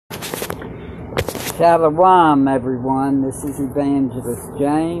Shalom, everyone. This is Evangelist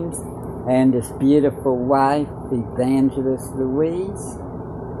James and his beautiful wife, Evangelist Louise.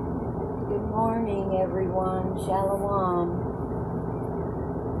 Good morning, everyone. Shalom.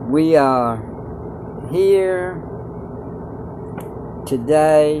 We are here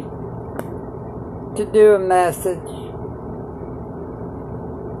today to do a message,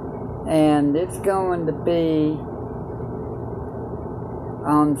 and it's going to be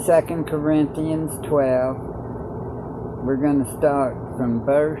on 2 Corinthians 12. We're going to start from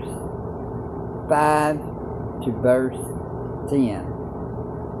verse 5 to verse 10.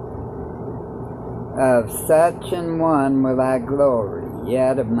 Of such an one will I glory,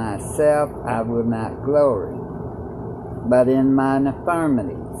 yet of myself I will not glory, but in mine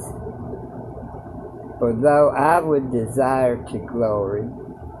infirmities. For though I would desire to glory,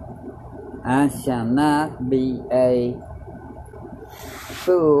 I shall not be a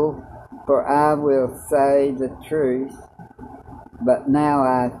fool, for I will say the truth, but now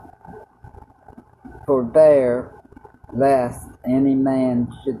I forbear, lest any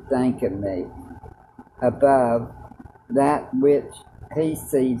man should think of me above that which he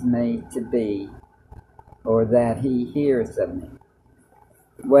sees me to be, or that he hears of me.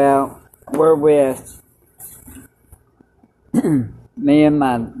 Well, we're with me and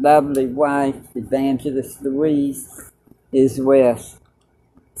my lovely wife, Evangelist Louise, is with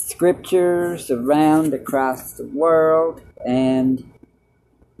scriptures around across the world and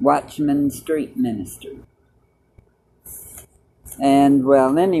Watchman Street Ministry. And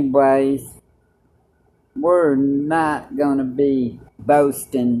well, anyways, we're not going to be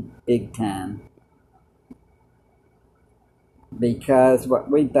boasting big time, because what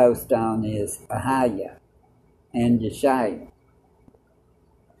we boast on is Ahaya and Yeshaya.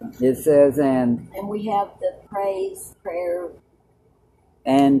 It says, and we have the praise, prayer,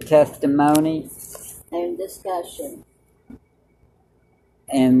 and testimony and discussion.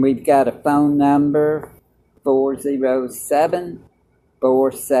 And we've got a phone number,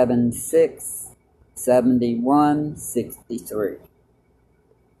 407-476-7163.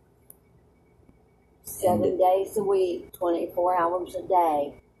 7 days a week, 24 hours a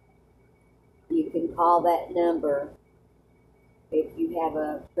day. You can call that number if you have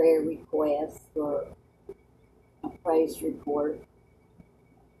a prayer request or a praise report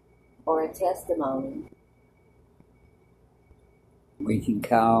or a testimony. We can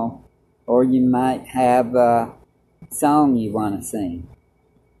call, or you might have a song you want to sing.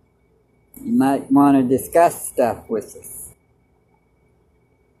 You might want to discuss stuff with us.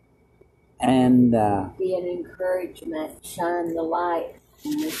 And be an encouragement, shine the light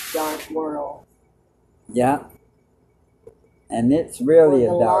in this dark world. Yeah. And it's really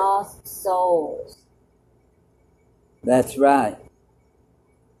for the lost souls. That's right.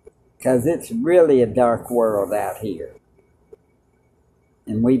 Because it's really a dark world out here.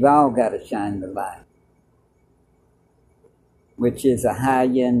 And we've all got to shine the light. Which is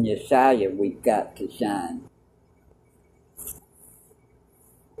Ahaya and Yeshaya we've got to shine.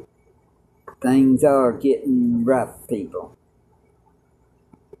 Things are getting rough, people.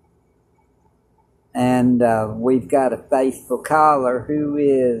 And we've got a faithful caller who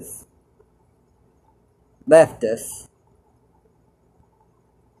is left us.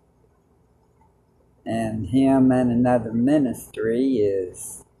 And him and another ministry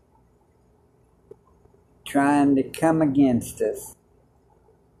is trying to come against us.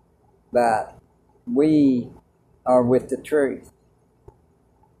 But we are with the truth.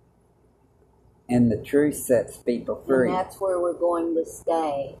 And the truth sets people free. And that's where we're going to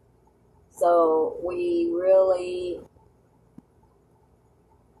stay. So we really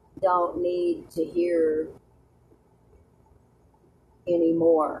don't need to hear any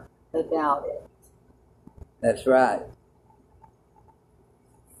more about it. That's right.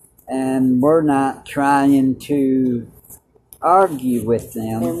 And we're not trying to argue with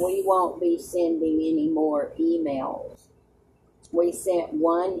them. And we won't be sending any more emails. We sent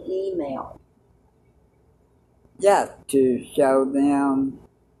one email. Yeah, to show them,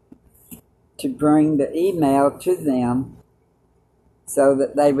 to bring the email to them so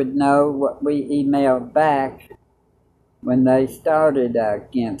that they would know what we emailed back when they started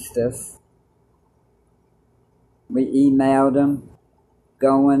against us. We emailed them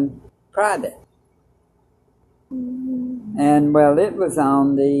going private. And well, it was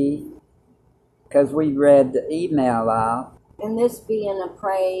on because we read the email out. And this being a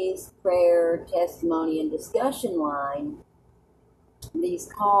praise, prayer, testimony, and discussion line, these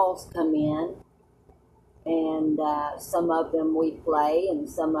calls come in, and some of them we play, and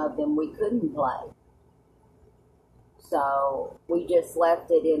some of them we couldn't play. So we just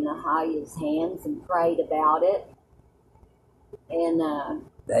left it in Ahia's hands and prayed about it. And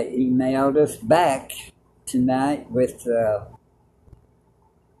they emailed us back tonight with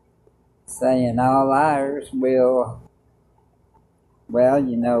saying all ours will, well,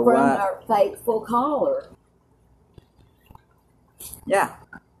 you know from what? our faithful caller. Yeah.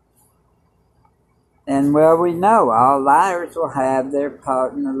 And well, we know all liars will have their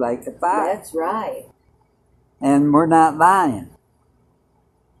part in the lake of fire. That's right. And we're not lying.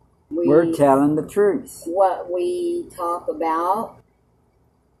 We're telling the truth. What we talk about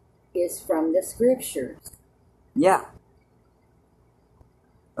is from the scriptures. Yeah.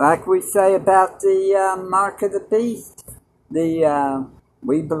 Like we say about the mark of the beast, we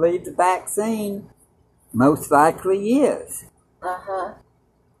believe the vaccine most likely is. Uh-huh.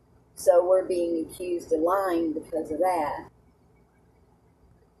 So we're being accused of lying because of that.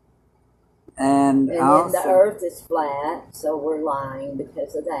 And also, then the earth is flat, so we're lying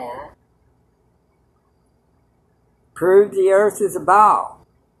because of that. Prove the earth is a ball.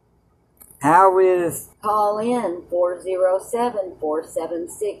 How is... Call in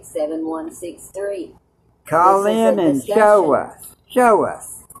 407-476-7163. Call in and show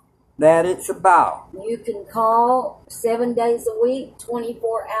us that it's a ball. You can call 7 days a week,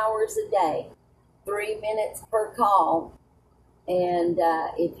 24 hours a day, 3 minutes per call. And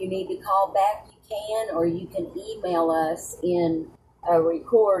if you need to call back, you can, or you can email us in a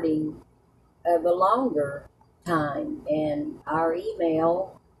recording of a longer time. And our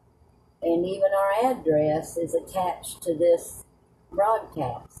email and even our address is attached to this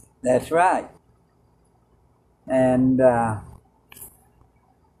broadcast. That's right. And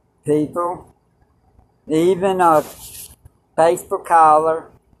people, even a faithful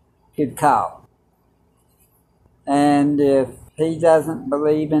caller could call. And if he doesn't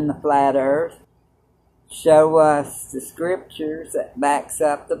believe in the flat earth, show us the scriptures that backs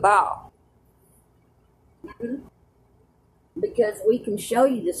up the ball. Mm-hmm. Because we can show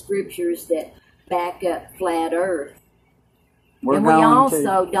you the scriptures that back up flat earth. And we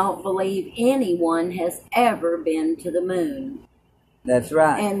also don't believe anyone has ever been to the moon. That's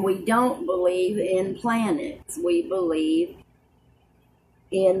right. And we don't believe in planets. We believe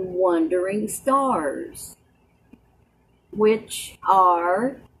in wandering stars, which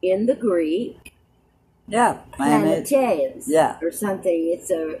are, in the Greek, planetes. Yeah. Or something. It's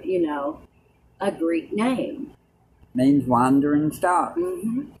a Greek name. Means wandering star.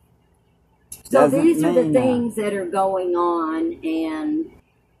 Mm-hmm. So these are the things that are going on, and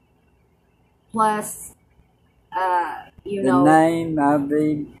plus, the name of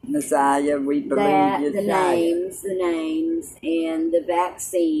the Messiah, we believe is the names, and the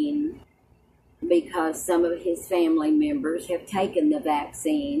vaccine, because some of his family members have taken the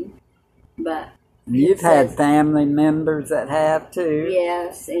vaccine, but you've had family members that have too.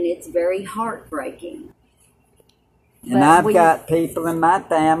 Yes, and it's very heartbreaking. And I've got people in my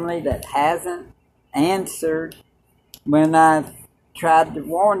family that hasn't answered when I've tried to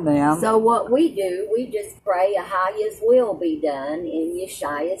warn them. So what we do, we just pray Ahia's will be done in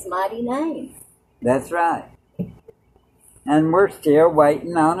Yeshua's mighty name. That's right. And we're still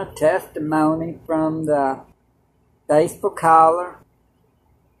waiting on a testimony from the faithful caller.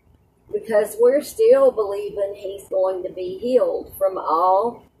 Because we're still believing he's going to be healed from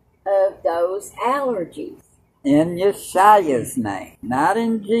all of those allergies. In Yeshua's name. Not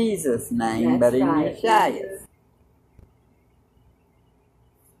in Jesus' name, but in Yeshua's.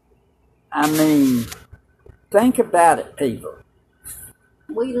 I mean, think about it, people.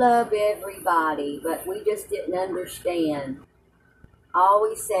 We love everybody, but we just didn't understand.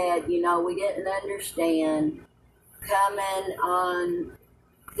 Always said, we didn't understand coming on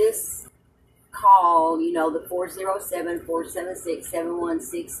this call, the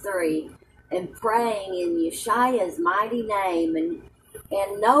 407-476-7163, and praying in Yeshua's mighty name and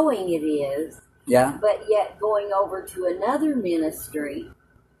knowing it is, but yet going over to another ministry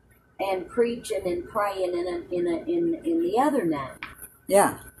and preaching and praying in the other name.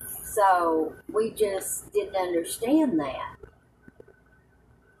 Yeah. So we just didn't understand that.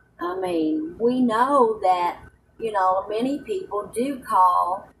 I mean, we know that, many people do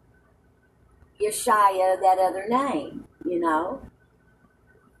call Yeshua that other name,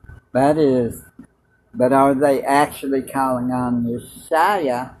 But are they actually calling on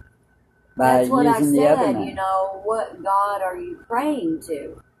Yeshua by using the other name? What God are you praying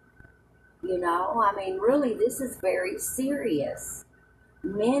to? I mean, really, this is very serious.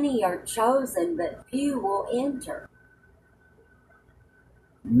 Many are chosen, but few will enter.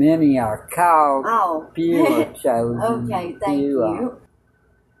 Many are called, few are chosen. Okay, thank you.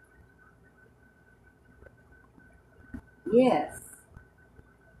 Yes.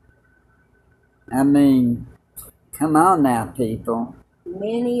 I mean, come on now, people.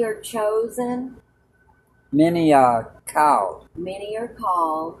 Many are chosen. Many are called. Many are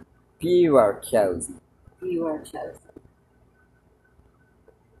called. Few are chosen. Few are chosen.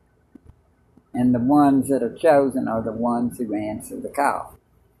 And the ones that are chosen are the ones who answer the call.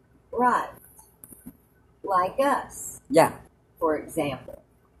 Right. Like us, Yeah. for example.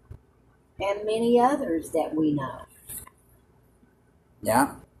 And many others that we know.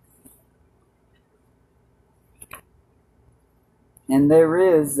 Yeah. And there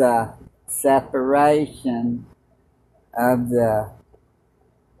is a separation of the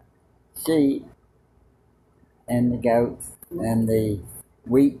sheep and the goats and the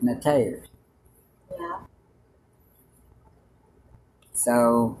wheat and the tares. Yeah.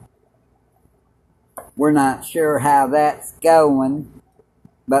 So we're not sure how that's going,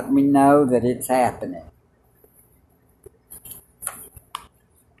 but we know that it's happening.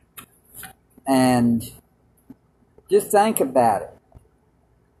 And just think about it.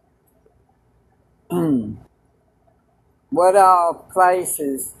 What all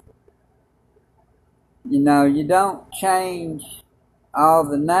places, you don't change all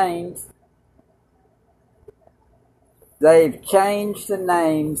the names. They've changed the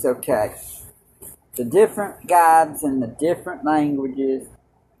names, okay. The different gods in the different languages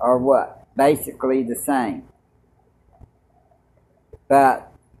are what? Basically the same.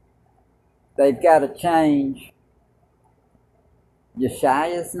 But they've got to change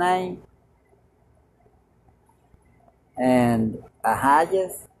Yeshua's name and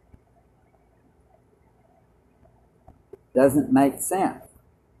Ahijah's. Doesn't make sense.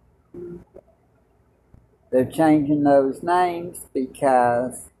 They're changing those names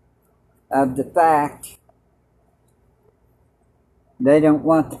because of the fact they don't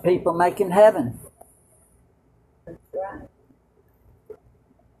want the people making heaven. That's right.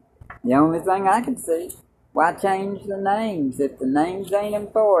 The only thing I can see, why change the names? If the names ain't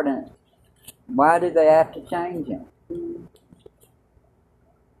important, why do they have to change them?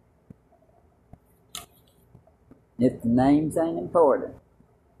 If the names ain't important.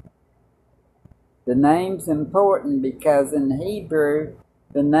 The name's important because in Hebrew,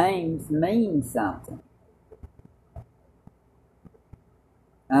 the names mean something.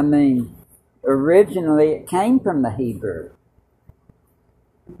 I mean, originally it came from the Hebrew.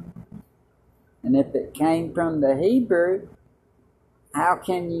 And if it came from the Hebrew, how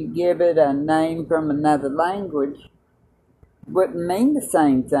can you give it a name from another language? Wouldn't mean the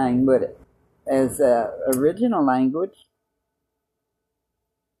same thing, would it, as the original language?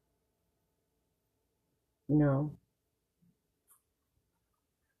 No.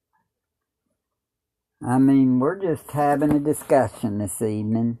 I mean, we're just having a discussion this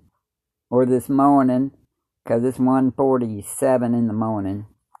evening, or this morning, because it's 1:47 in the morning.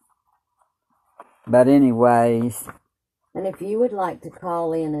 But anyways. And if you would like to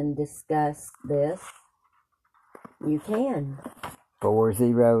call in and discuss this, you can.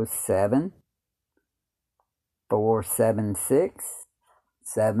 407 476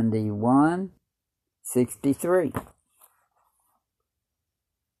 7163.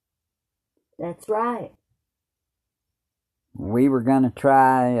 That's right. We were going to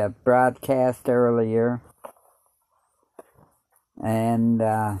try a broadcast earlier, and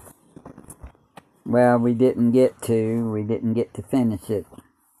well, we didn't get to finish it.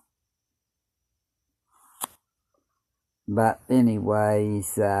 But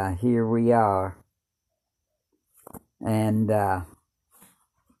anyways, here we are. And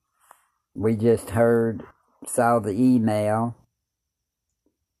we just saw the email.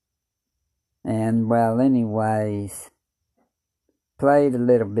 And well, anyways, played a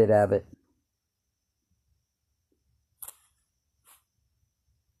little bit of it.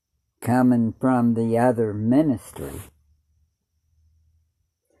 Coming from the other ministry.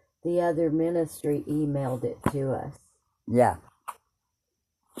 The other ministry emailed it to us. Yeah.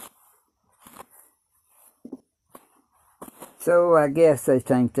 So I guess they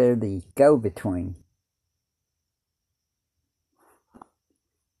think they're the go-between.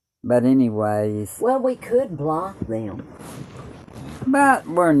 But anyways. Well, we could block them. But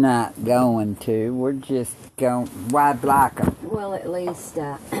we're not going to. We're just going. Why block them? Well, at least,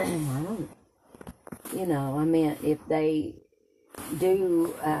 I mean, if they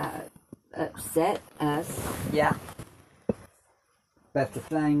do upset us. Yeah. But the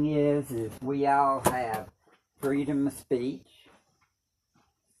thing is we all have freedom of speech.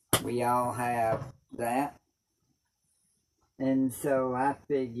 We all have that. And so I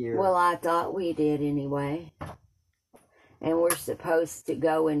figure. Well, I thought we did anyway. And we're supposed to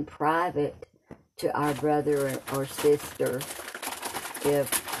go in private to our brother or sister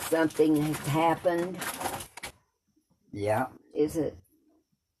if something has happened. Yeah. Is it?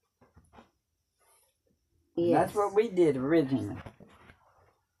 Yes. That's what we did originally.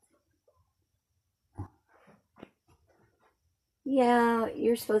 Yeah,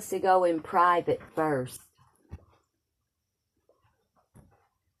 you're supposed to go in private first.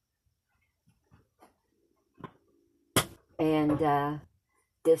 And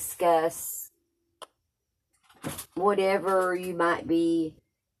discuss whatever you might be.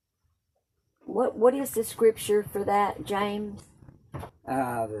 What is the scripture for that, James?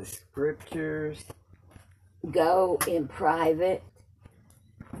 The scriptures. Go in private.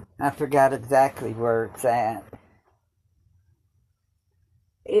 I forgot exactly where it's at.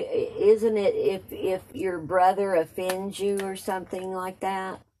 Isn't it if your brother offends you or something like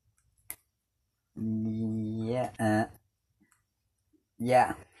that? Yeah.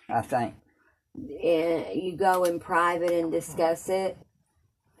 Yeah, I think. And you go in private and discuss it,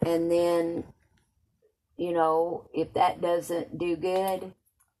 and then, if that doesn't do good,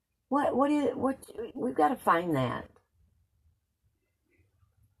 what we've got to find that.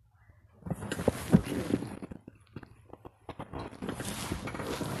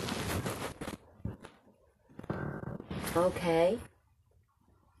 Okay.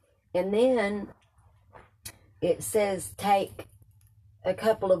 And then it says take a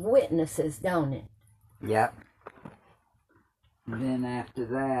couple of witnesses, don't it? Yep. Then after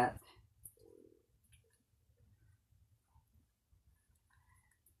that,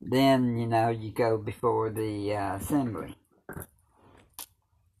 then, you go before the assembly.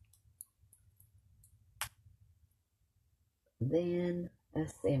 Then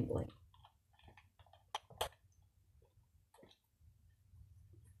assembly.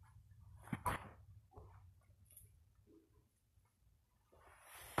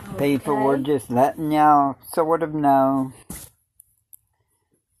 People were just letting y'all sort of know.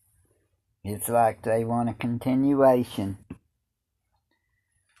 It's like they want a continuation.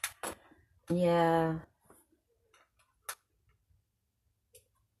 Yeah.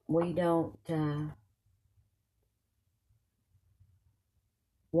 We don't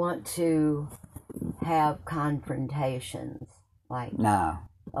want to have confrontations like No.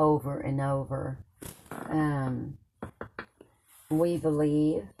 over and over. We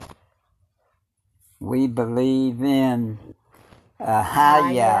believe in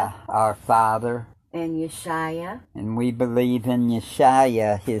Ahia, our Father. And Yeshaya. And we believe in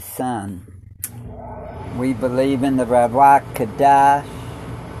Yeshaya, his Son. We believe in the Ruach Kadash,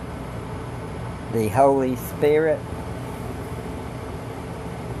 the Holy Spirit.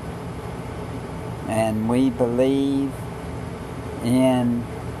 And we believe in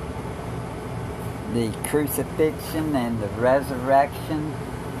the crucifixion and the resurrection.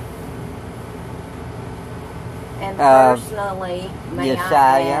 And personally, may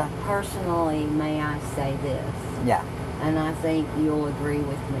I say this? Yeah. And I think you'll agree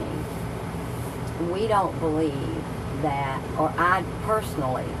with me. We don't believe that, or I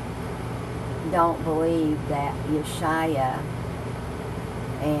personally don't believe that Yeshaya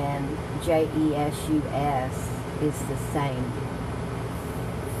and Jesus is the same.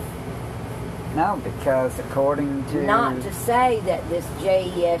 No, because according to... Not to say that this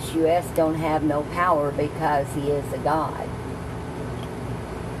Jesus don't have no power because he is a God.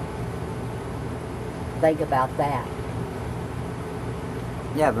 Think about that.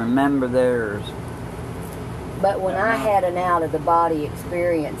 Yeah, remember there's... But when I had an out-of-the-body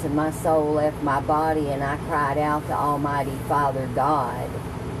experience and my soul left my body and I cried out to Almighty Father God,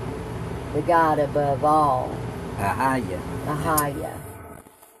 the God above all, Ahaya,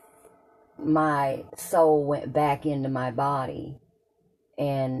 my soul went back into my body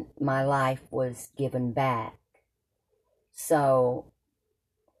and my life was given back. So,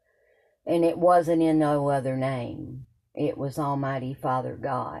 and it wasn't in no other name. It was Almighty Father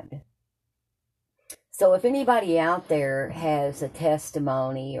God. So if anybody out there has a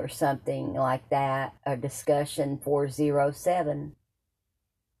testimony or something like that, a discussion, 407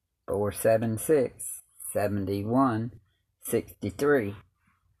 476 7163.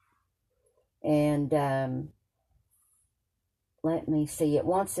 And let me see, it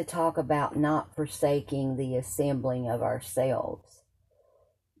wants to talk about not forsaking the assembling of ourselves.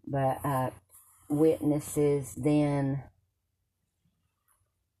 But witnesses then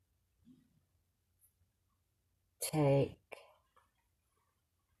take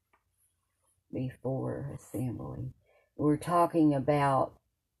before assembly. We're talking about,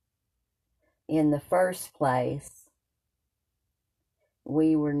 in the first place,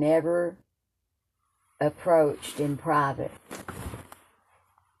 we were never approached in private.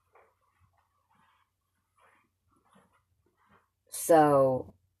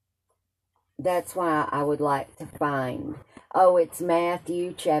 So that's why I would like to find. Oh, it's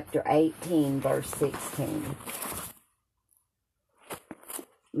Matthew chapter 18, verse 16.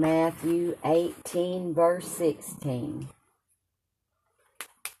 Matthew 18, verse 16.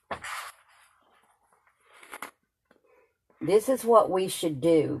 This is what we should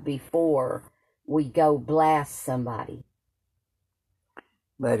do before we go blast somebody.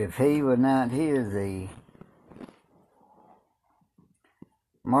 But if he will not hear thee,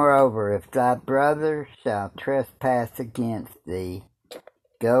 moreover, if thy brother shall trespass against thee,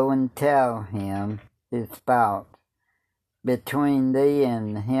 go and tell him his fault between thee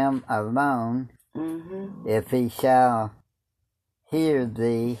and him alone. If he shall hear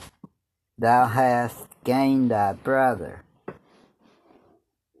thee, thou hast gained thy brother.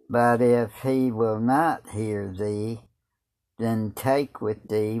 But if he will not hear thee, then take with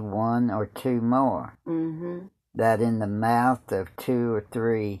thee one or two more, that in the mouth of 2 or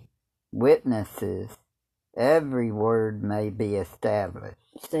 3 witnesses every word may be established.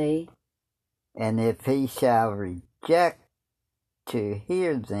 See? And if he shall reject to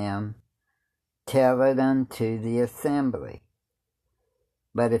hear them, tell it unto the assembly.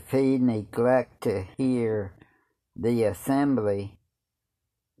 But if he neglect to hear the assembly,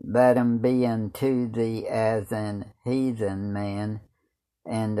 let him be unto thee as an heathen man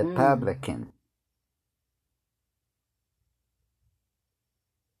and a publican.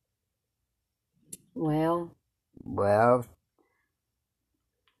 Well,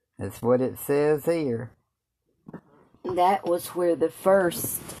 that's what it says here. that was where the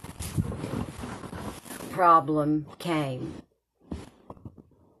first problem came.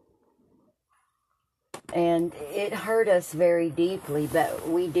 And it hurt us very deeply, but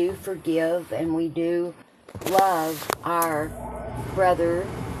we do forgive and we do love our brother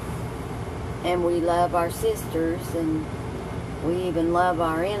and we love our sisters and we even love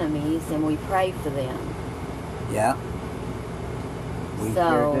our enemies and we pray for them. Yeah. We So,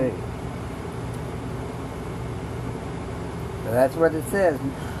 sure do. So that's what it says.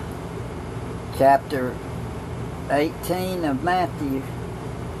 Chapter 18 of Matthew.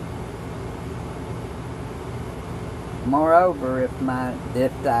 Moreover, if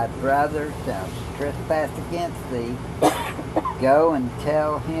thy brother shall trespass against thee, go and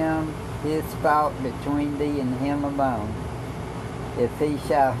tell him his fault between thee and him alone. If he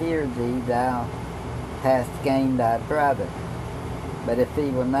shall hear thee, thou hast gained thy brother. But if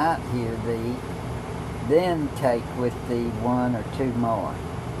he will not hear thee, then take with thee one or two more.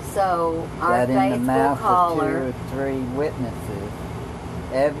 So our that in the faithful mouth caller, of 2 or 3 witnesses,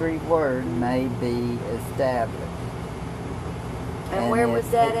 every word may be established. and where was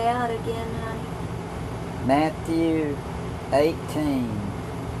that at again, honey? Matthew 18,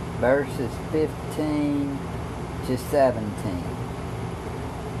 verses 15 to 17.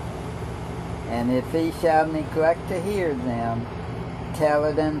 And if he shall neglect to hear them, tell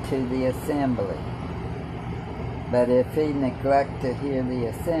it unto the assembly. But if he neglect to hear the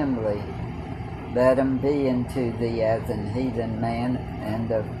assembly, let him be unto thee as an heathen man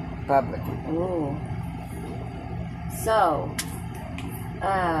and a publican. Ooh. So,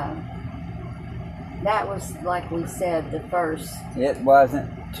 that was, like we said, the first. It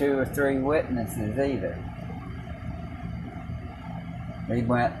wasn't 2 or 3 witnesses either. We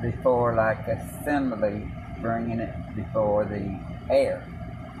went before like assembly, bringing it before the air.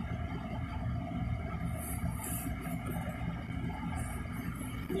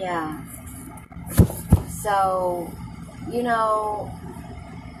 Yeah. So,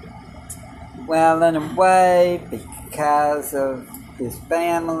 Well, in a way, because of his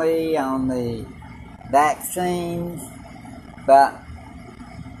family on the vaccines, but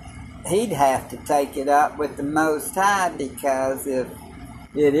he'd have to take it up with the Most High, because if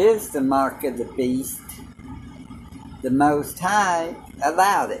it is the mark of the beast, the Most High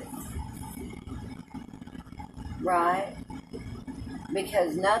allowed it. right?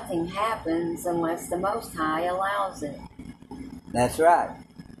 Because nothing happens unless the Most High allows it. That's right.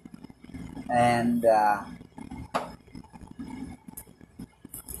 And the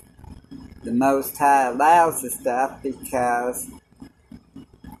Most High allows the stuff because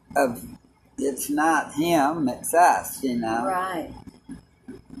of it's not him, it's us, Right.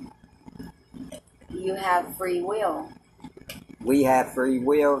 You have free will. We have free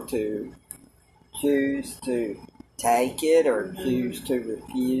will to choose to take it or choose to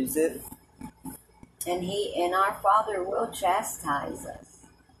refuse it. And our Father will chastise us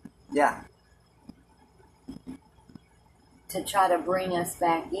Yeah. to try to bring us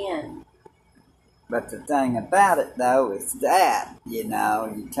back in. But the thing about it, though, is that,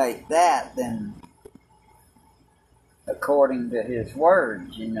 you take that, then according to his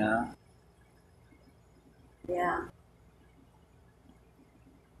words, you know. Yeah.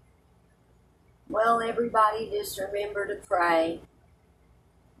 Well, everybody just remember to pray.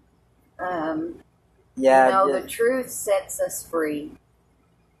 Yeah, The truth sets us free.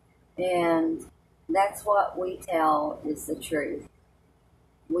 And that's what we tell is the truth.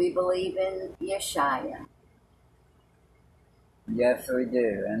 We believe in Yeshua. yes, we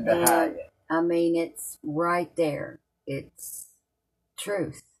do, and the Hayat. I mean, it's right there. It's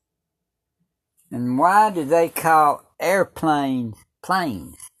truth. And why do they call airplanes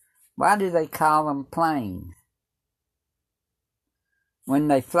planes? Why do they call them planes? When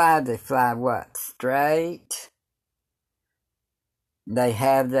they fly what? Straight? They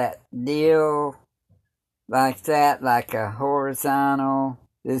have that deal like that, like a horizontal,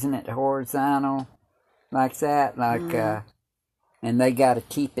 isn't it horizontal? Like that, like, and they got to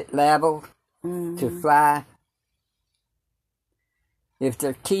keep it level to fly. If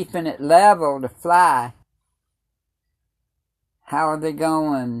they're keeping it level to fly, how are they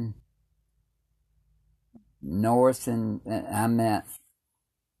going north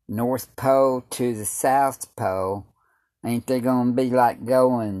North Pole to the South Pole? Ain't they gonna be like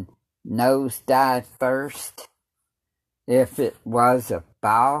going nosedive first if it was a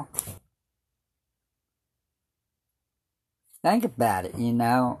ball? Think about it, you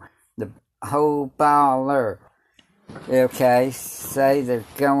know, the whole ball there. Okay, say they're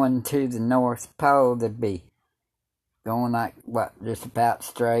going to the North Pole, they'd be going like, what, just about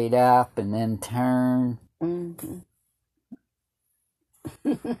straight up and then turn.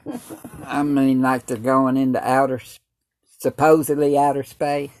 I mean, like they're going into supposedly outer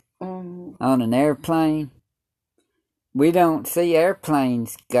space on an airplane. We don't see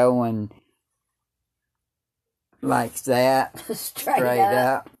airplanes going like that, straight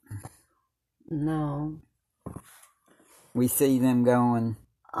up. No. We see them going...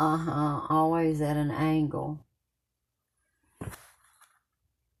 always at an angle.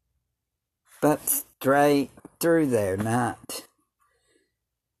 But straight through there, not...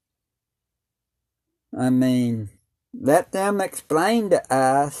 I mean, let them explain to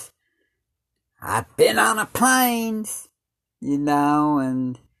us. I've been on a plane, you know,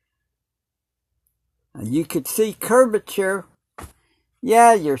 and you could see curvature.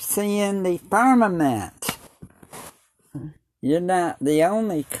 Yeah, you're seeing the firmament. You're not, the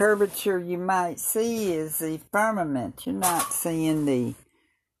only curvature you might see is the firmament. You're not seeing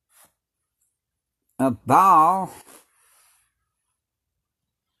a ball.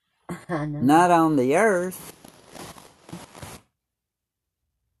 Not on the earth.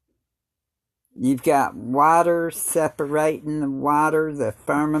 You've got water separating the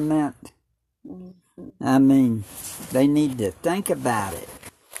firmament. I mean, they need to think about it.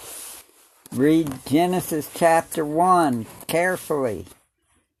 Read Genesis chapter 1 carefully,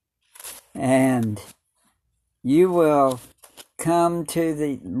 and you will come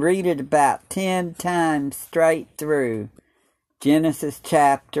to read it about 10 times straight through Genesis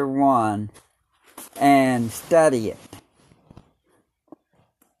chapter 1 and study it.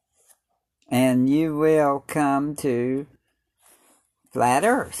 And you will come to flat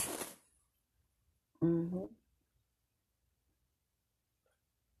earth.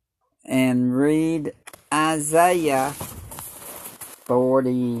 And read Isaiah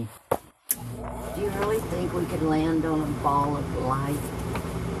 40. Do you really think we could land on a ball of light?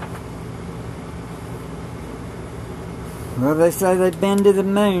 Well, they say they've been to the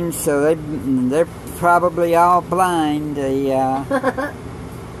moon, so they're probably all blind.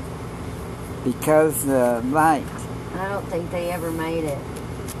 Because the light. I don't think they ever made it.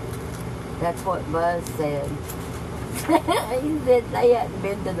 That's what Buzz said. He said they hadn't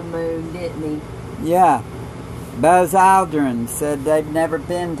been to the moon, didn't he? Yeah. Buzz Aldrin said they've never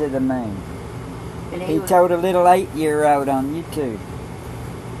been to the moon. And he told a little 8-year-old on YouTube.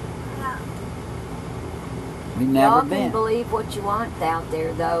 We've never been. Y'all can believe what you want out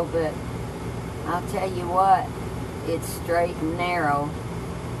there, though, but I'll tell you what, it's straight and narrow,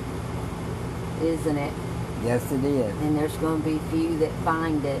 isn't it? Yes, it is. And there's going to be few that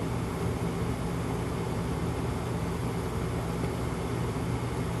find it.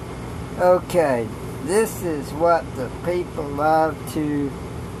 Okay, this is what the people love to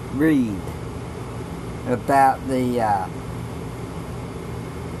read about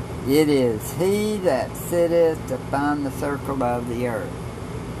it is he that sitteth upon the circle of the earth.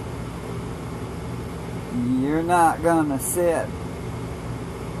 You're not going to sit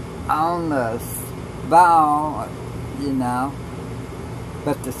on the ball, you know,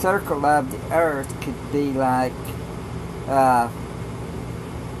 but the circle of the earth could be like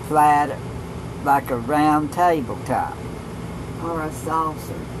flat like a round tabletop, or a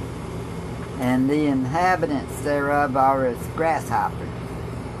saucer. and the inhabitants thereof are as grasshoppers,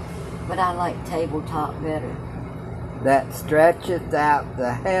 But I like tabletop better. that stretcheth out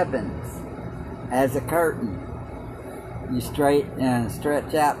the heavens as a curtain. You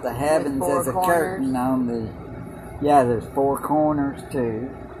stretch out the heavens four as a corners. curtain on the. Yeah, there's four corners too.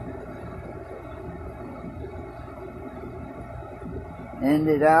 And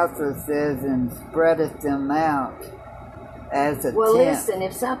it also says, and spreadeth them out as a Well, tent. listen,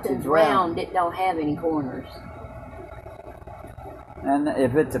 if something's to dwell. round, it don't have any corners. And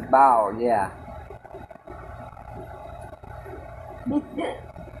if it's a ball, yeah.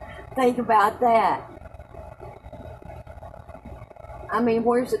 Think about that. I mean,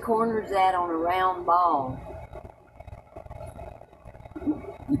 where's the corners at on a round ball?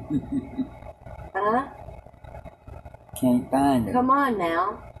 Huh? Can't find it. Come on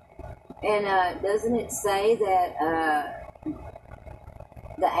now. And doesn't it say that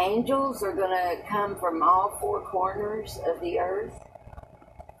the angels are going to come from all four corners of the earth?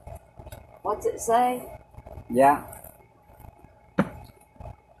 What's it say? Yeah.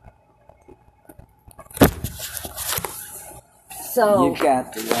 So You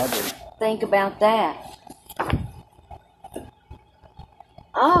got the other. think about that.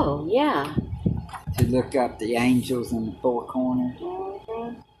 Oh, yeah. To look up the angels in the four corners.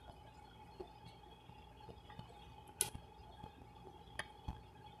 Mhm.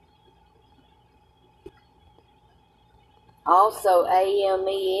 Also,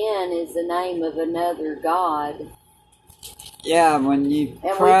 Amen is the name of another god. Yeah, when you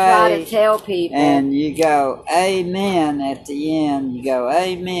And we try pray to tell people. and you go amen at the end, you go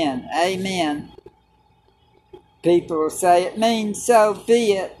amen, amen. People will say it means so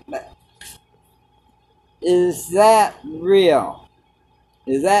be it. But is that real?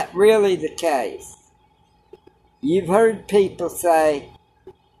 Is that really the case? You've heard people say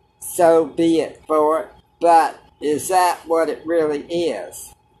so be it for it, but is that what it really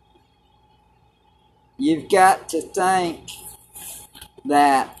is? You've got to think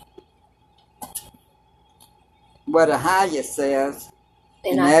that what Ahia says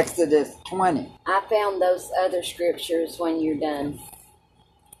in And Exodus 20. I found those other scriptures when you're done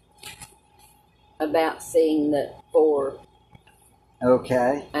about seeing the four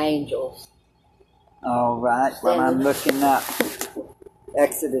Okay. angels. All right. Well, I'm looking up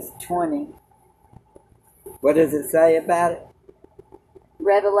Exodus 20. What does it say about it?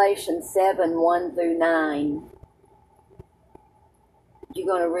 Revelation 7, 1 through 9. You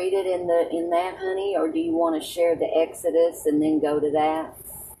going to read it in that, honey, or do you want to share the Exodus and then go to that?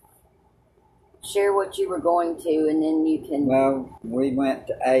 Share what you were going to, and then you can. Well, we went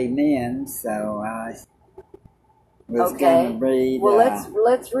to Amen, so I was Okay. going to read. Well,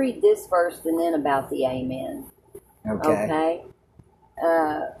 let's read this first, and then about the Amen. Okay. Okay.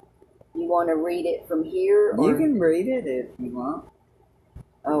 You want to read it from here? Or? You can read it if you want.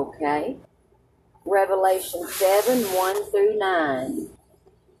 Okay. Revelation 7, 1 through 9.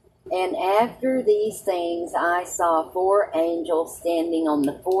 And after these things I saw four angels standing on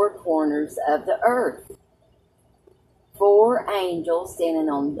the four corners of the earth. Four angels standing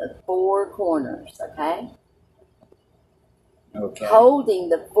on the four corners, okay? Okay. Holding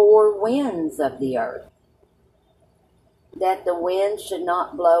the four winds of the earth, that the wind should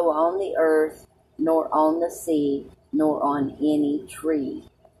not blow on the earth, nor on the sea, nor on any tree.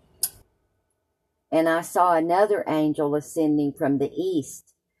 And I saw another angel ascending from the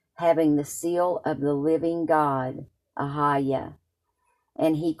east, having the seal of the living God, Ahia.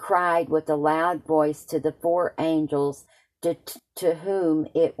 And he cried with a loud voice to the four angels to whom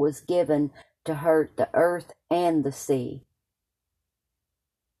it was given to hurt the earth and the sea,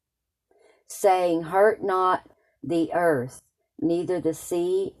 saying, hurt not the earth, neither the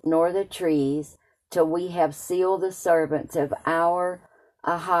sea nor the trees, till we have sealed the servants of our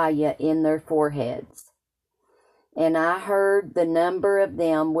Ahia in their foreheads. And I heard the number of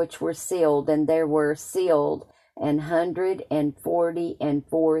them which were sealed, and there were sealed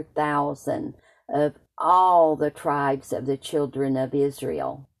 144,000 of all the tribes of the children of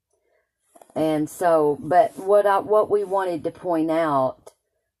Israel. And so, but what we wanted to point out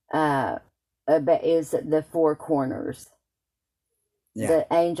is the four corners. Yeah. The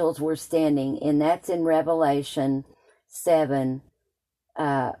angels were standing, and that's in Revelation 7,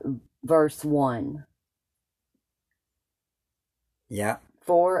 verse 1. Yeah.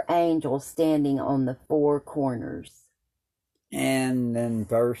 Four angels standing on the four corners. And then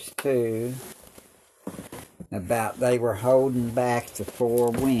verse 2, about they were holding back the four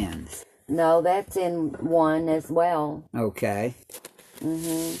winds. No, that's in 1 as well. Okay.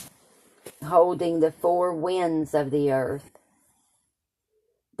 holding the four winds of the earth,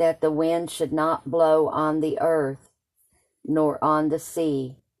 that the wind should not blow on the earth, nor on the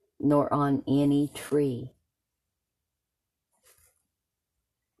sea, nor on any tree.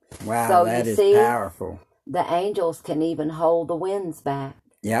 Wow, So that you is see, powerful. the angels can even hold the winds back.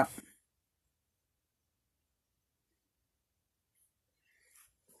 Yep.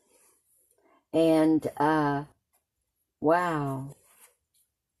 And, wow,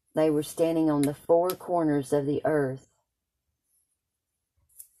 they were standing on the four corners of the earth.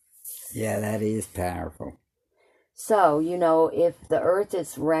 Yeah, that is powerful. So, you know, if the earth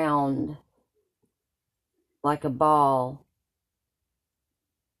is round like a ball,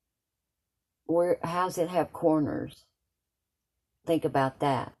 how's it have corners? Think about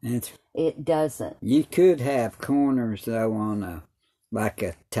that. It doesn't. You could have corners, though, on like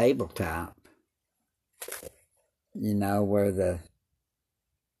a tabletop. You know, where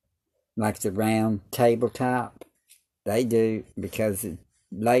like the round tabletop, they do, because the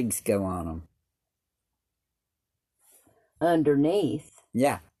legs go on them. Underneath.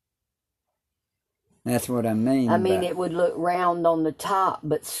 Yeah. That's what I mean. I mean, it would look round on the top,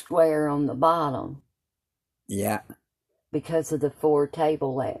 but square on the bottom. Yeah. Because of the four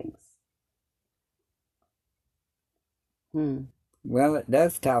table legs. Well, it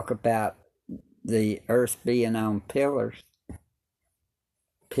does talk about the earth being on pillars.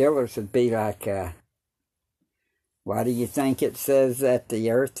 Pillars would be like, why do you think it says that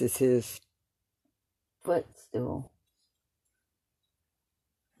the earth is his footstool?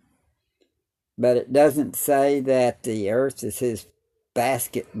 But it doesn't say that the earth is his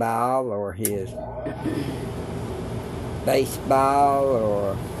basketball or his baseball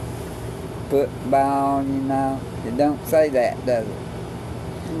or football, you know. It don't say that, does it?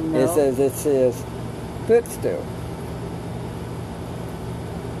 No. It says it's his footstool.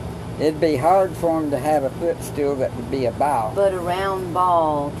 It'd be hard for him to have a footstool that would be a ball. But a round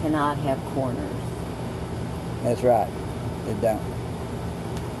ball cannot have corners. That's right. It don't.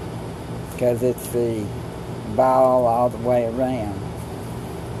 Because it's the ball all the way around.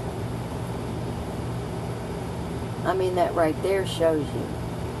 I mean, that right there shows you.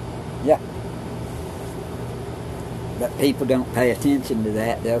 Yeah. But people don't pay attention to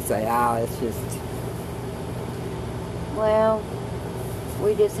that. They'll say, it's just... Well,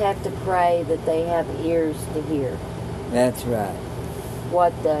 we just have to pray that they have ears to hear. That's right.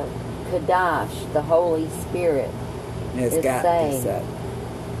 What the Kadash, the Holy Spirit, is got saying. To say.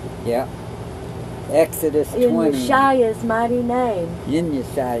 Yeah. Exodus 20. In Yeshua's mighty name. In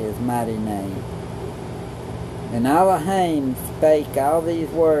Yeshua's mighty name. And Elohim spake all these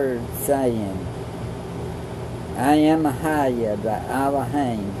words, saying, I am Ahia, the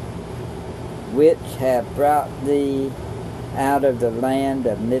Elohim, which have brought thee out of the land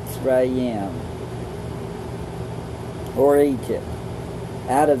of Mitzrayim, or Egypt,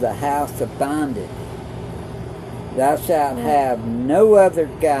 out of the house of bondage. Thou shalt have no other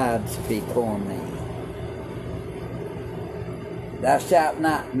gods before me. Thou shalt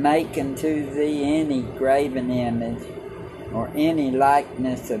not make unto thee any graven image, or any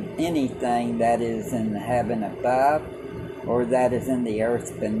likeness of anything that is in the heaven above, or that is in the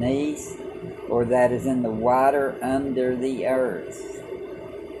earth beneath, or that is in the water under the earth.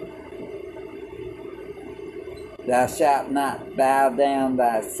 Thou shalt not bow down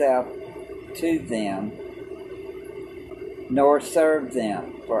thyself to them, nor serve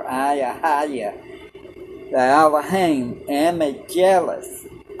them, for I, Ahia, the Elohim, am a jealous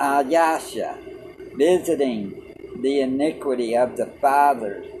Ayasha, visiting the iniquity of the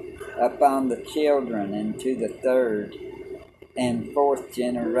fathers upon the children, and to the third and fourth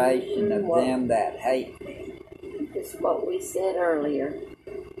generation of them that hate me. That's what we said earlier.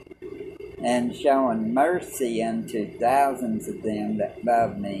 And showing mercy unto thousands of them that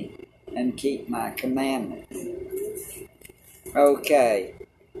love me and keep my commandments. Okay.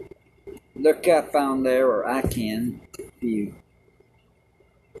 Look up on there, or I can, if you...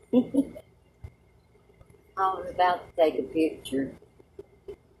 I was about to take a picture.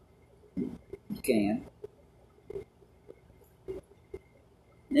 You can.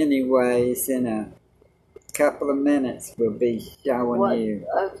 Anyways, in a couple of minutes we'll be showing you.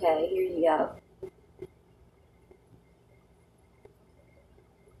 Okay, here you go.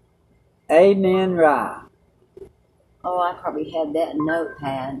 Amen Ra. Oh, I probably had that in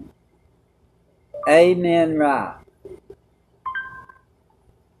Notepad. Amen Ra.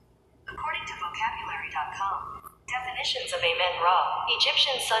 According to vocabulary.com, definitions of Amen Ra: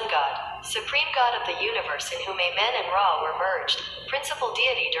 Egyptian sun god, supreme god of the universe in whom Amen and Ra were merged, principal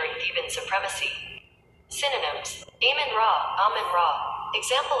deity during Theban supremacy. Synonyms: Amen Ra, Amen Ra,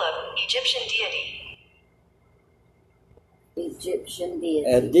 Example of Egyptian deity. Egyptian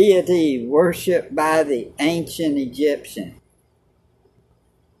deity. A deity worshipped by the ancient Egyptian.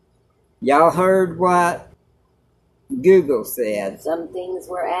 Y'all heard what Google said. Some things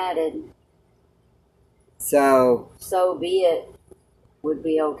were added. So be it would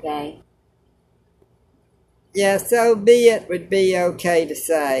be okay. yeah, so be it would be okay to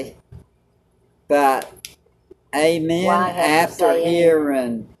say. But amen Why have to after say amen?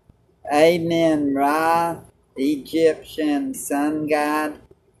 hearing Amen Ra, Egyptian sun god,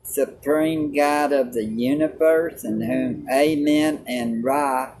 supreme god of the universe, in whom Amen and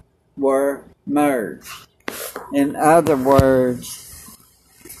Ra were merged. In other words,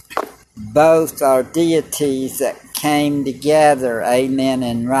 both are deities that came together, Amen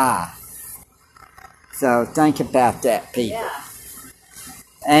and Ra. So think about that, people. Yeah.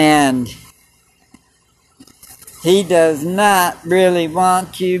 And he does not really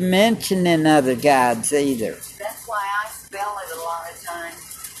want you mentioning other gods either. That's why I spell it a lot of times.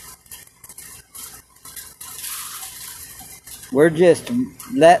 We're just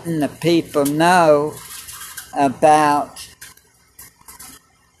letting the people know about.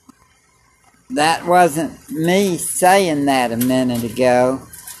 That wasn't me saying that a minute ago.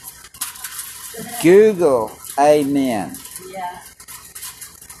 Google Amen. Yeah.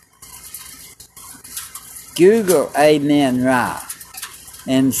 Google Amen Ra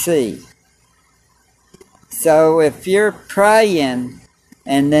and see. So if you're praying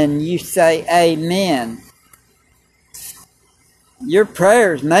and then you say Amen, your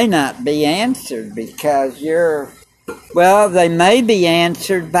prayers may not be answered because they may be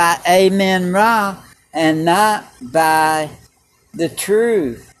answered by Amen Ra and not by the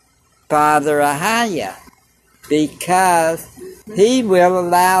true Father Ahaya, because he will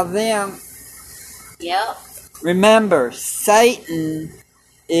allow them. Yep. Remember, Satan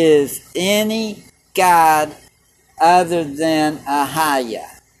is any god other than Ahaya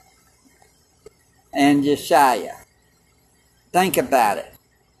and Yeshaya. Think about it.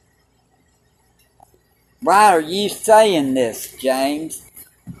 Why are you saying this, James?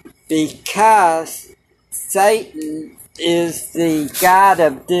 Because Satan is the god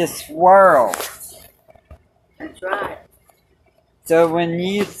of this world. That's right. So when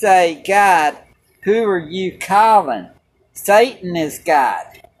you say God, who are you calling? Satan is God.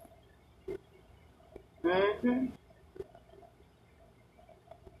 Mm-hmm.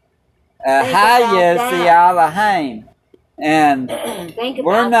 Ahaya is the Elohim. And Think about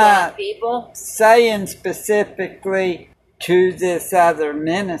we're that, not people. saying specifically to this other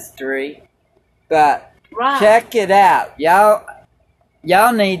ministry, but Right. check it out.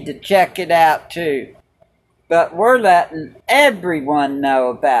 Y'all need to check it out too. But we're letting everyone know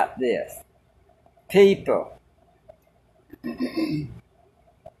about this. People.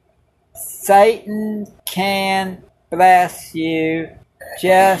 Satan can bless you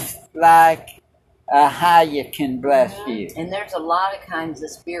just like Ahaya can bless you. And there's a lot of kinds of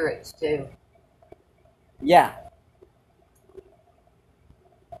spirits too. Yeah.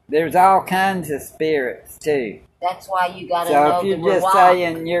 There's all kinds of spirits too. That's why you gotta So know if the you're just Ruach.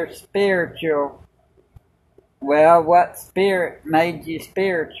 saying you're spiritual, well, what spirit made you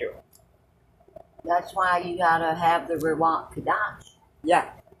spiritual? That's why you gotta have the Ruach Kadash. Yeah.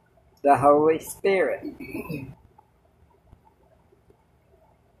 The Holy Spirit.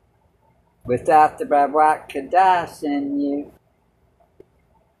 Without the Ruach Kadash in you,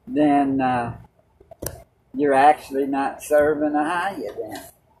 then you're actually not serving Ahaya then.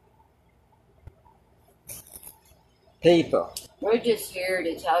 People. We're just here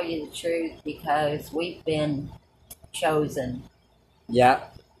to tell you the truth because we've been chosen Yeah.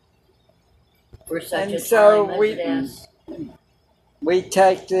 for such And a so time we- as this. We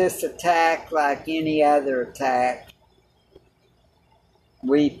take this attack like any other attack.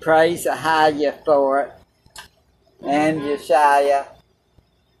 We praise Ahaya for it and Yeshaya.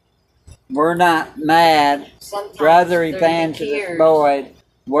 We're not mad. Sometimes Brother through the Evangelist tears. Boyd,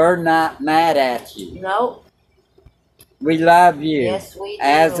 we're not mad at you. Nope. We love you Yes, we do.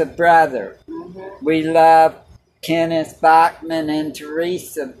 as a brother. Mhm. We love Kenneth Bachman and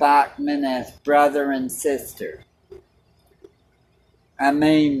Teresa Bachman as brother and sister. I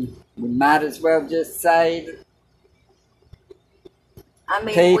mean, we might as well just say, I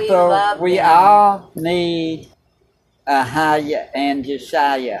mean, people, we love we them. all need Ahaya and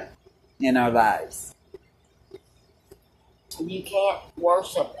Yeshaya in our lives. You can't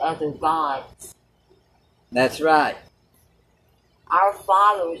worship other gods. That's right. Our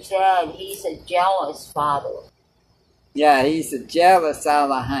Father said He's a jealous Father. Yeah, he's a jealous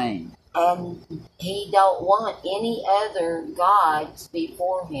Elohim. And he don't want any other gods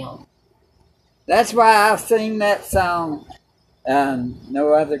before him. That's why I sing that song,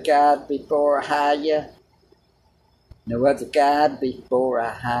 No Other God Before Ahaya. No other God before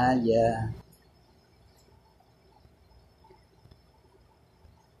Ahaya.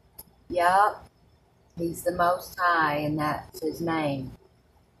 Yup. He's the Most High, and that's his name.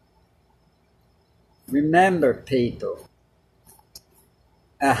 Remember, people,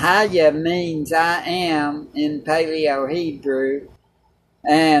 Ahaya means I am in Paleo Hebrew,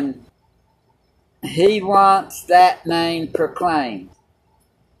 and he wants that name proclaimed.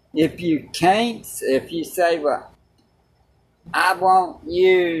 If you say, well, I won't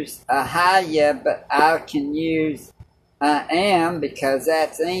use Ahaya, but I can use I am because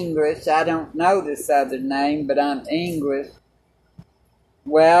that's English. I don't know this other name, but I'm English.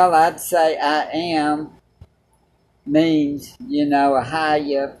 Well, I'd say I am means,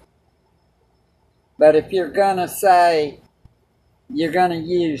 Ahaya. But if you're going to say you're going to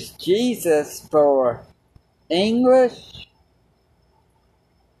use Jesus for English,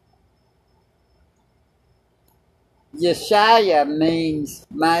 Yeshaya means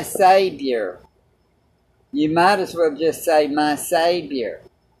my Savior. You might as well just say my Savior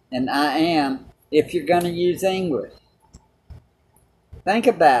and I am if you're going to use English. Think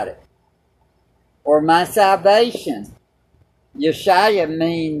about it. Or my salvation. Yeshaya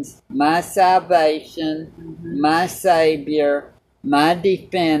means my salvation, my Savior, my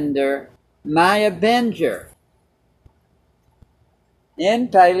defender, my avenger. In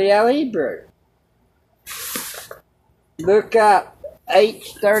Paleo Hebrew. Look up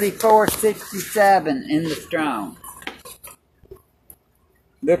H3467 in the Strong.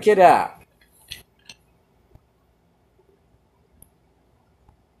 Look it up.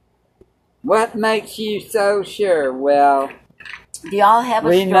 What makes you so sure? Well, do y'all have a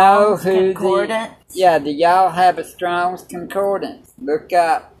we know Strong's who concordance? do y'all have a Strong's concordance? Look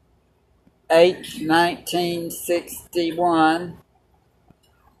up H1961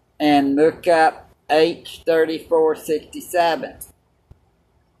 and look up H3467.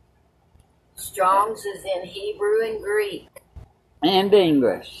 Strong's is in Hebrew and Greek. And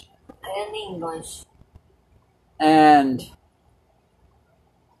English. And English. And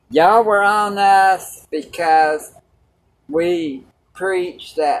y'all were on us because we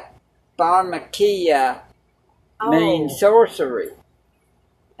preach that pharmakia means sorcery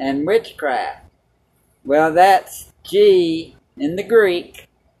and witchcraft. Well, that's G in the Greek,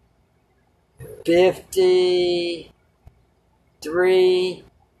 53,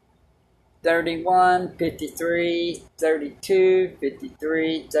 31, 53, 32,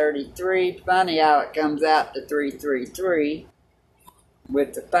 53, 33. Funny how it comes out to 333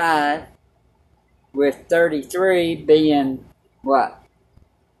 with the 5, with 33 being what?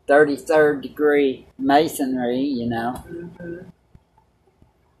 33rd degree masonry,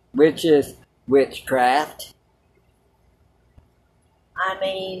 which is witchcraft. I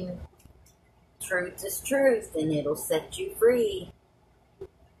mean, truth is truth, and it'll set you free.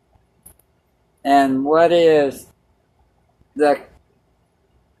 And what is the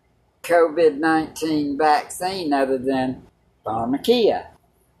COVID-19 vaccine other than pharmakia,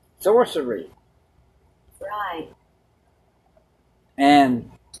 sorcery? Right.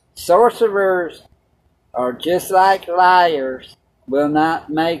 And sorcerers are just like liars, will not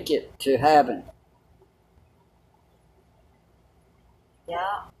make it to heaven.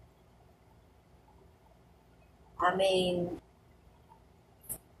 Yeah. I mean,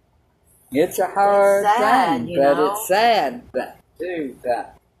 it's a hard sad, thing, but it's sad too.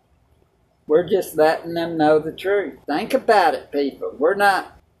 But we're just letting them know the truth. Think about it, people. We're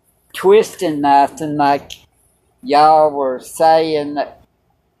not twisting nothing like y'all were saying that.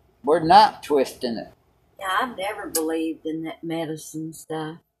 We're not twisting it. Yeah, I've never believed in that medicine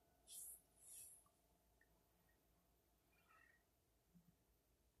stuff.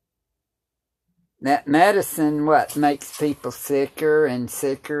 That medicine, makes people sicker and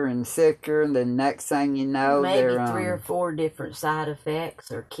sicker and sicker, and the next thing you know, maybe they're 3 or 4 different side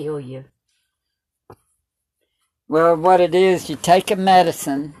effects or kill you. Well, what it is, you take a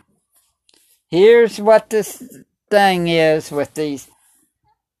medicine. Here's what this thing is with these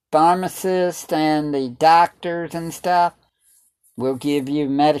pharmacists and the doctors and stuff. We'll give you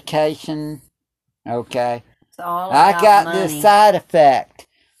medication. Okay. It's all I about got money. this side effect.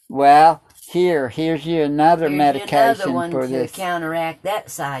 Well, here's you another Here's medication another one for to this. counteract that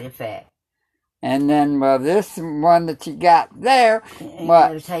side effect. And then, this one that you got there, You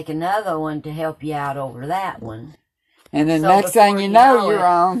gotta take another one to help you out over that one. And then So next thing before you you know, know you're it,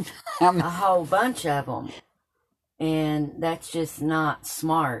 on. a whole bunch of them. And that's just not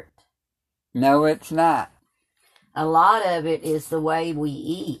smart. No, it's not. A lot of it is the way we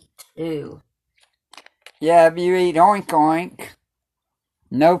eat, too. Yeah, if you eat oink oink,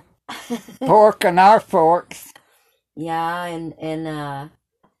 no pork on our forks. Yeah, and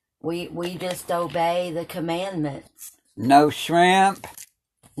we just obey the commandments. No shrimp.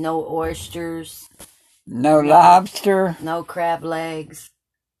 No oysters. No lobster. No crab legs.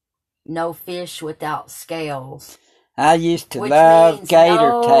 No fish without scales. I used to love gator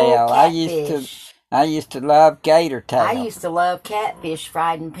no tail. catfish. I used to love gator tail. I used to love catfish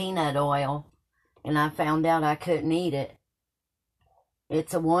fried in peanut oil, and I found out I couldn't eat it.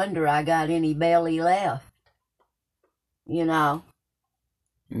 It's a wonder I got any belly left. You know.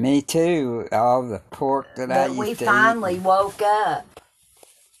 Me too. All the pork that I used to eat. But we finally woke up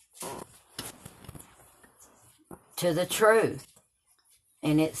to the truth,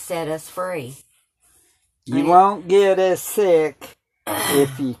 and it set us free. You won't get as sick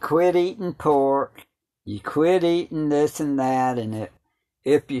if you quit eating pork, you quit eating this and that, and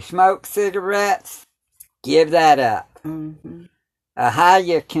if you smoke cigarettes, give that up. Mm-hmm.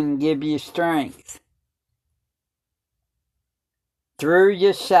 Ahaya can give you strength through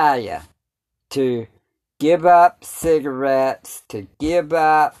Yeshaya to give up cigarettes, to give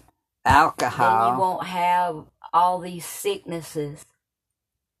up alcohol. Then you won't have all these sicknesses.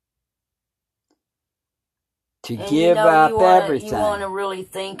 To give up everything. You want to really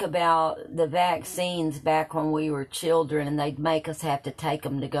think about the vaccines back when we were children, and they'd make us have to take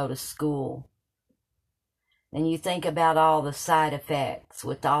them to go to school. And you think about all the side effects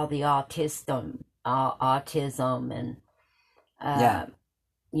with all the autism and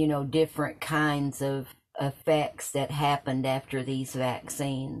different kinds of effects that happened after these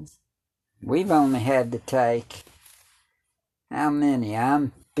vaccines. We've only had to take how many?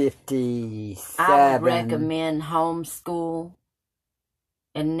 I'm 57. I would recommend homeschool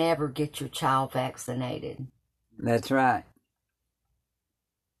and never get your child vaccinated. That's right.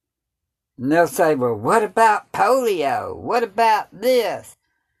 And they'll say, well, what about polio? What about this?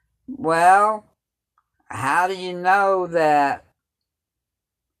 Well, how do you know that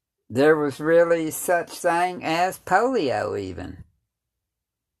there was really such thing as polio even?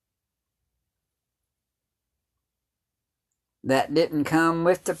 That didn't come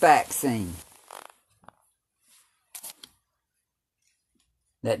with the vaccine.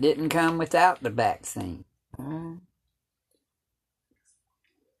 That didn't come without the vaccine.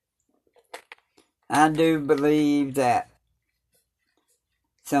 I do believe that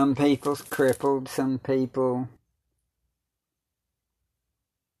some people's crippled, some people...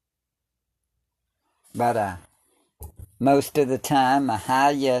 But most of the time,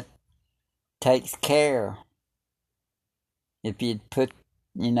 Ahaya takes care. If you'd put,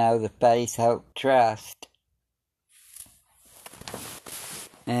 the faith, hope, trust.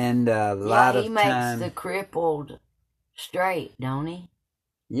 And a lot of time... he makes the crippled straight, don't he?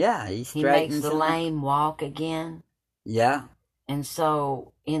 Yeah, he straightens He makes the lame walk again. Yeah. And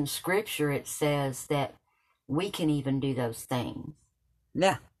so, in Scripture, it says that we can even do those things.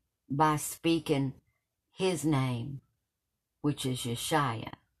 Yeah. By speaking his name, which is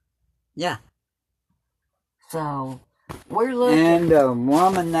Yeshaya. Yeah. So... we're looking. And a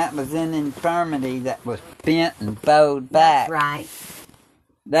woman that was in infirmity that was bent and bowed back. That's right.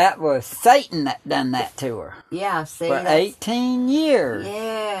 That was Satan that done that to her. Yeah, see. For 18 years.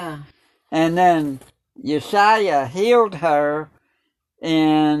 Yeah. And then Yeshaya healed her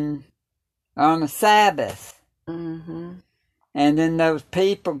on the Sabbath. Mm-hmm. And then those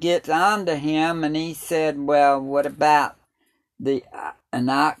people get onto him and he said, well, what about an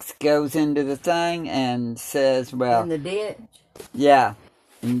ox goes into the thing and says, well... in the ditch? Yeah.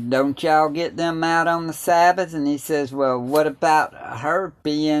 And don't y'all get them out on the Sabbath? And he says, well, what about her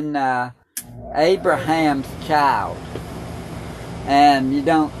being Abraham's child? And you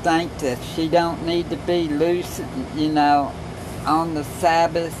don't think that she don't need to be loose, on the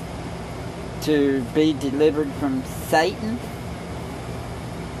Sabbath to be delivered from Satan?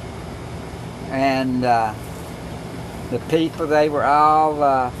 And the people, they were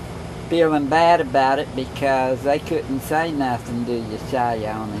all feeling bad about it because they couldn't say nothing to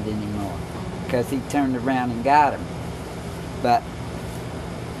Yeshaya on it anymore because he turned around and got him. But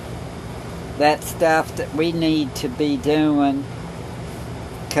that's stuff that we need to be doing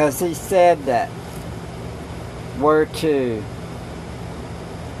because he said that we're to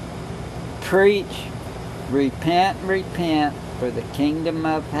preach, repent, for the kingdom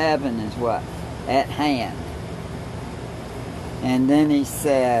of heaven is what? At hand. And then he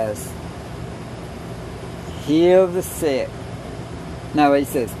says, heal the sick. No, he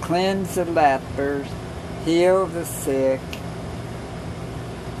says, cleanse the lepers, heal the sick,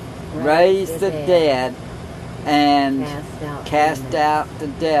 raise the dead, and cast out the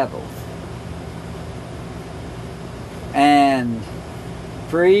devils. And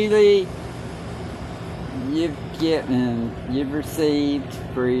freely you've given, you've received,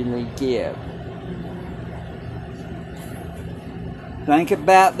 freely give. Think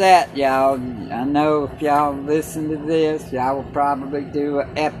about that, y'all. I know if y'all listen to this, y'all will probably do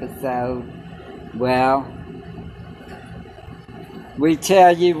an episode. Well, we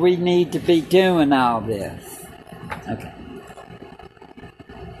tell you we need to be doing all this. Okay.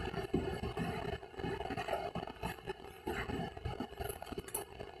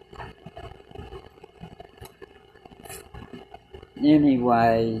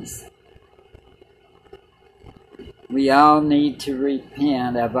 Anyways, we all need to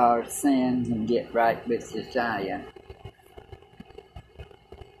repent of our sins and get right with Yeshua.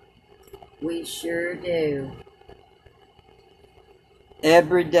 We sure do.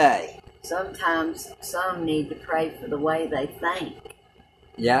 Every day. Sometimes some need to pray for the way they think.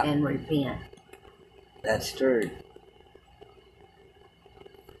 Yeah. And repent. That's true.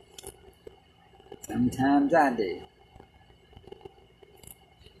 Sometimes I do.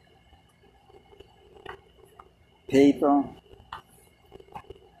 People,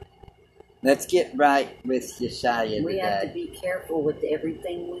 let's get right with Yeshua today. We have to be careful with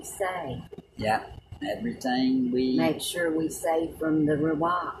everything we say. Yeah, everything we... Make sure we say from the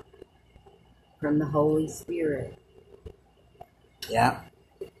Ruach, from the Holy Spirit. Yeah.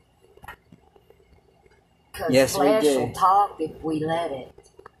 Because yes, flesh we do. will talk if we let it.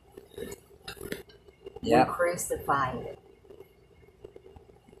 Yeah. We'll crucify it.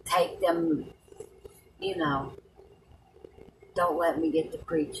 Take them, don't let me get to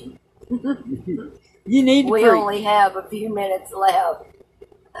preaching. You need to We preach. only have a few minutes left.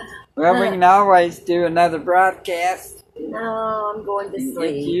 Well, we can always do another broadcast. No, I'm going to And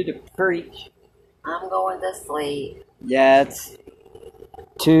sleep. get you to preach. I'm going to sleep. Yeah, it's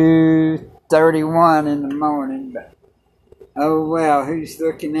 2:31 in the morning, but oh well, who's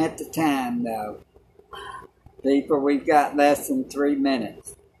looking at the time though? People, we've got less than 3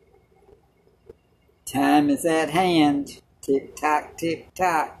 minutes. Time is at hand. Tick tock, tick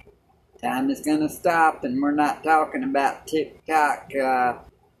tock. Time is gonna stop, and we're not talking about tick tock,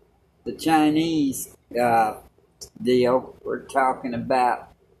 the Chinese deal. We're talking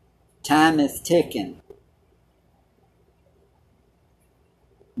about time is ticking.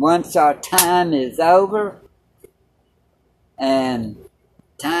 Once our time is over and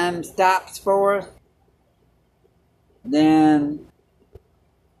time stops for us, then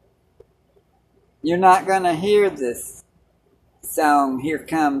you're not going to hear this song, "Here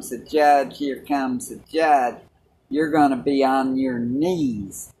Comes the Judge, Here Comes the Judge." You're going to be on your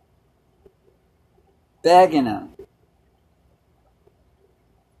knees begging them.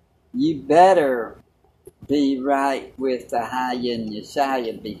 You better be right with the Hayya and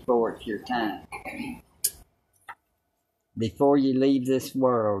Yeshua before it's your time. Before you leave this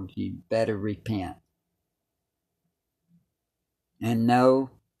world, you better repent. And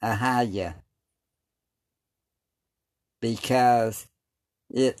know Ahaya. Because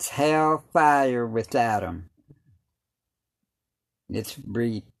it's hellfire without him. It's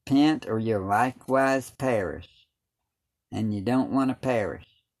repent or you'll likewise perish. And you don't want to perish.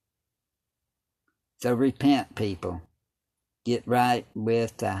 So repent, people. Get right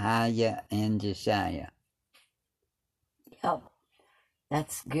with Ahaya and Yeshua. Yep.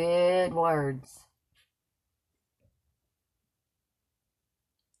 That's good words.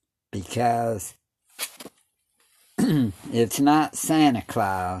 Because it's not Santa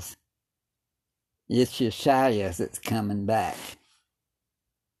Claus. It's Yeshua that's coming back.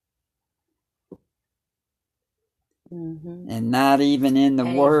 Mm-hmm. And not even in the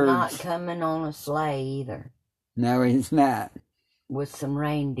words. He's not coming on a sleigh either. No, he's not. With some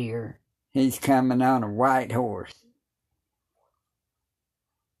reindeer. He's coming on a white horse.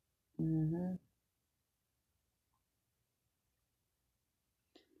 Mm-hmm.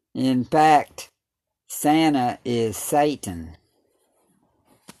 In fact, Santa is Satan.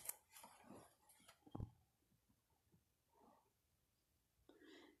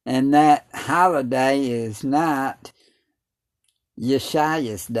 And that holiday is not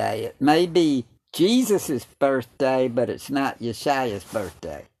Yeshua's day. It may be Jesus' birthday, but it's not Yeshua's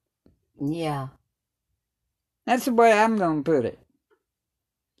birthday. Yeah. That's the way I'm going to put it.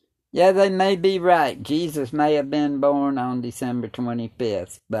 Yeah, they may be right. Jesus may have been born on December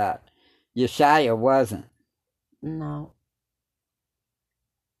 25th, but Yeshua wasn't. No.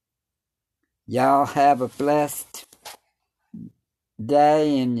 Y'all have a blessed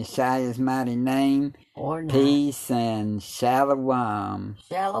day in Yeshua's mighty name. Or not. Peace and shalom.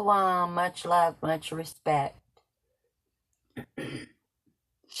 Shalom. Much love, much respect.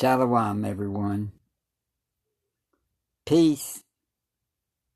 Shalom, everyone. Peace.